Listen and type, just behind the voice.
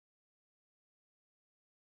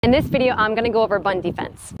In this video, I'm going to go over bunt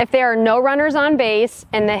defense. If there are no runners on base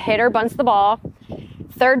and the hitter bunts the ball,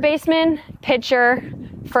 third baseman, pitcher,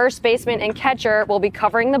 first baseman, and catcher will be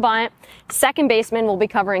covering the bunt. Second baseman will be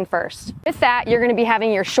covering first. With that, you're going to be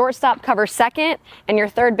having your shortstop cover second and your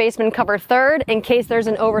third baseman cover third in case there's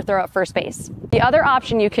an overthrow at first base. The other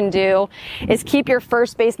option you can do is keep your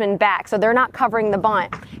first baseman back so they're not covering the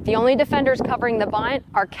bunt. The only defenders covering the bunt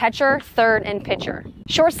are catcher, third, and pitcher.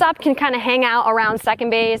 Shortstop can kind of hang out around second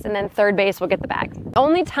base and then third base will get the bag. The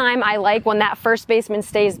only time I like when that first baseman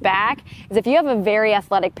stays back is if you have a very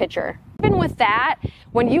athletic pitcher. Even with that,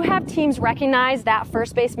 when you have teams recognize that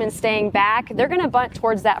first baseman staying back, they're going to bunt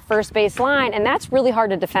towards that first base line, and that's really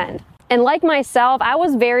hard to defend. And like myself, I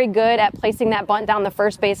was very good at placing that bunt down the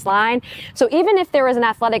first base line. So even if there was an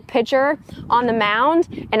athletic pitcher on the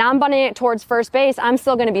mound and I'm bunting it towards first base, I'm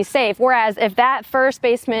still going to be safe. Whereas if that first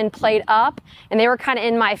baseman played up and they were kind of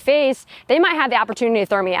in my face, they might have the opportunity to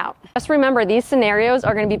throw me out. Just remember, these scenarios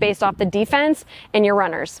are going to be based off the defense and your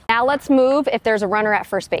runners. Now let's move if there's a runner at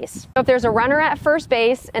first base. So if there's a runner at first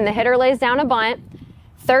base and the hitter lays down a bunt,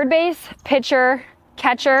 third base, pitcher,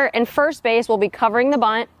 catcher, and first base will be covering the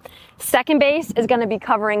bunt. Second base is going to be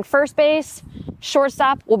covering first base.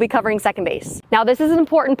 Shortstop will be covering second base. Now this is an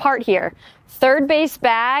important part here. Third base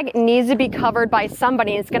bag needs to be covered by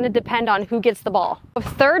somebody. It's going to depend on who gets the ball. If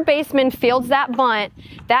third baseman fields that bunt,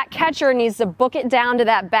 that catcher needs to book it down to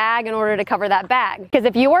that bag in order to cover that bag. Because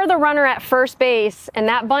if you are the runner at first base and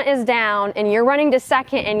that bunt is down and you're running to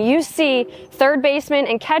second and you see third baseman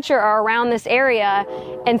and catcher are around this area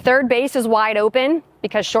and third base is wide open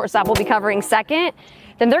because shortstop will be covering second,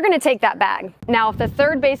 then they're going to take that bag. Now, if the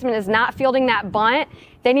third baseman is not fielding that bunt,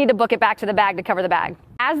 they need to book it back to the bag to cover the bag.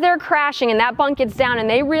 As they're crashing and that bunt gets down and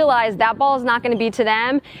they realize that ball is not going to be to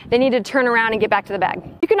them, they need to turn around and get back to the bag.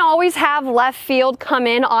 You can always have left field come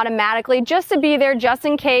in automatically just to be there, just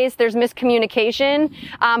in case there's miscommunication.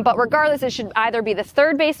 But regardless, it should either be the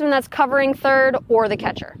third baseman that's covering third or the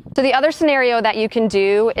catcher. So the other scenario that you can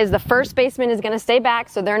do is the first baseman is going to stay back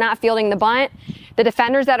so they're not fielding the bunt. The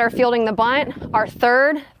defenders that are fielding the bunt are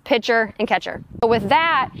third, pitcher, and catcher. So with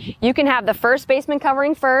that, you can have the first baseman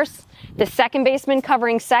covering first, the second baseman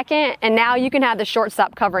covering second, and now you can have the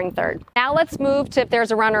shortstop covering third. Now let's move to if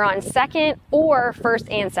there's a runner on second or first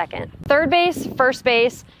and second. Third base, first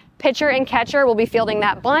base, pitcher and catcher will be fielding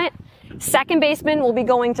that bunt. Second baseman will be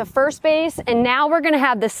going to first base, and now we're going to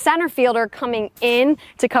have the center fielder coming in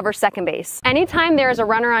to cover second base. Anytime there is a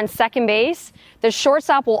runner on second base, the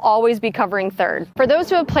shortstop will always be covering third. For those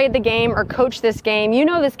who have played the game or coached this game, you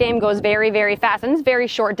know this game goes very, very fast and it's very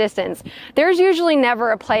short distance. There's usually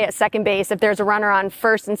never a play at second base if there's a runner on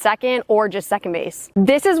first and second or just second base.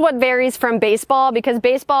 This is what varies from baseball because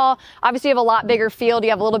baseball, obviously you have a lot bigger field, you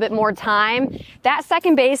have a little bit more time. That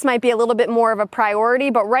second base might be a little bit more of a priority,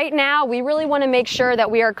 but right now we really want to make sure that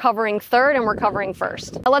we are covering third and we're covering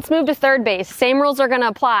first. Now let's move to third base. Same rules are going to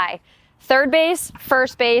apply. Third base,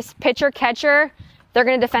 first base, pitcher, catcher, they're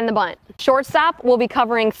going to defend the bunt. Shortstop will be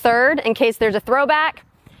covering third in case there's a throwback.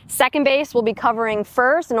 Second base will be covering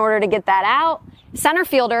first in order to get that out. Center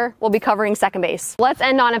fielder will be covering second base. Let's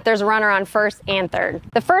end on if there's a runner on first and third.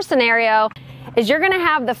 The first scenario is you're going to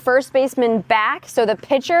have the first baseman back, so the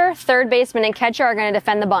pitcher, third baseman, and catcher are going to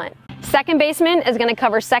defend the bunt. Second baseman is going to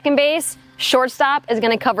cover second base. Shortstop is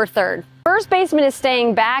going to cover third. First baseman is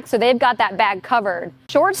staying back, so they've got that bag covered.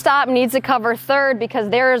 Shortstop needs to cover third because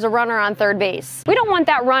there is a runner on third base. We don't want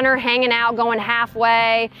that runner hanging out, going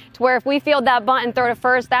halfway, to where if we field that bunt and throw to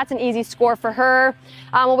first, that's an easy score for her.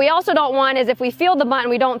 What we also don't want is if we field the bunt and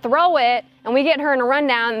we don't throw it, and we get her in a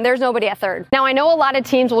rundown, and there's nobody at third. Now, I know a lot of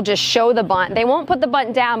teams will just show the bunt. They won't put the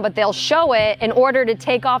bunt down, but they'll show it in order to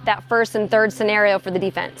take off that first and third scenario for the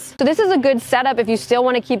defense. So this is a good setup if you still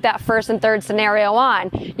want to keep that first and third scenario on.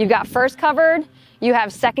 You've got first covered, you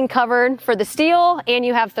have second covered for the steal, and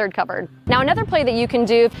you have third covered. Now, another play that you can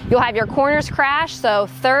do, you'll have your corners crash, so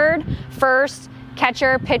third, first,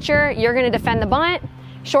 catcher, pitcher, you're going to defend the bunt.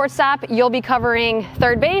 Shortstop, you'll be covering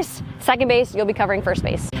third base. Second base, you'll be covering first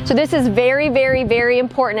base. So this is very, very, very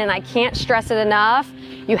important, and I can't stress it enough.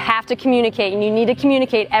 You have to communicate, and you need to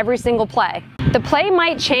communicate every single play. The play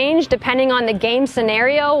might change depending on the game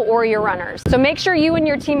scenario or your runners. So make sure you and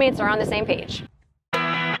your teammates are on the same page.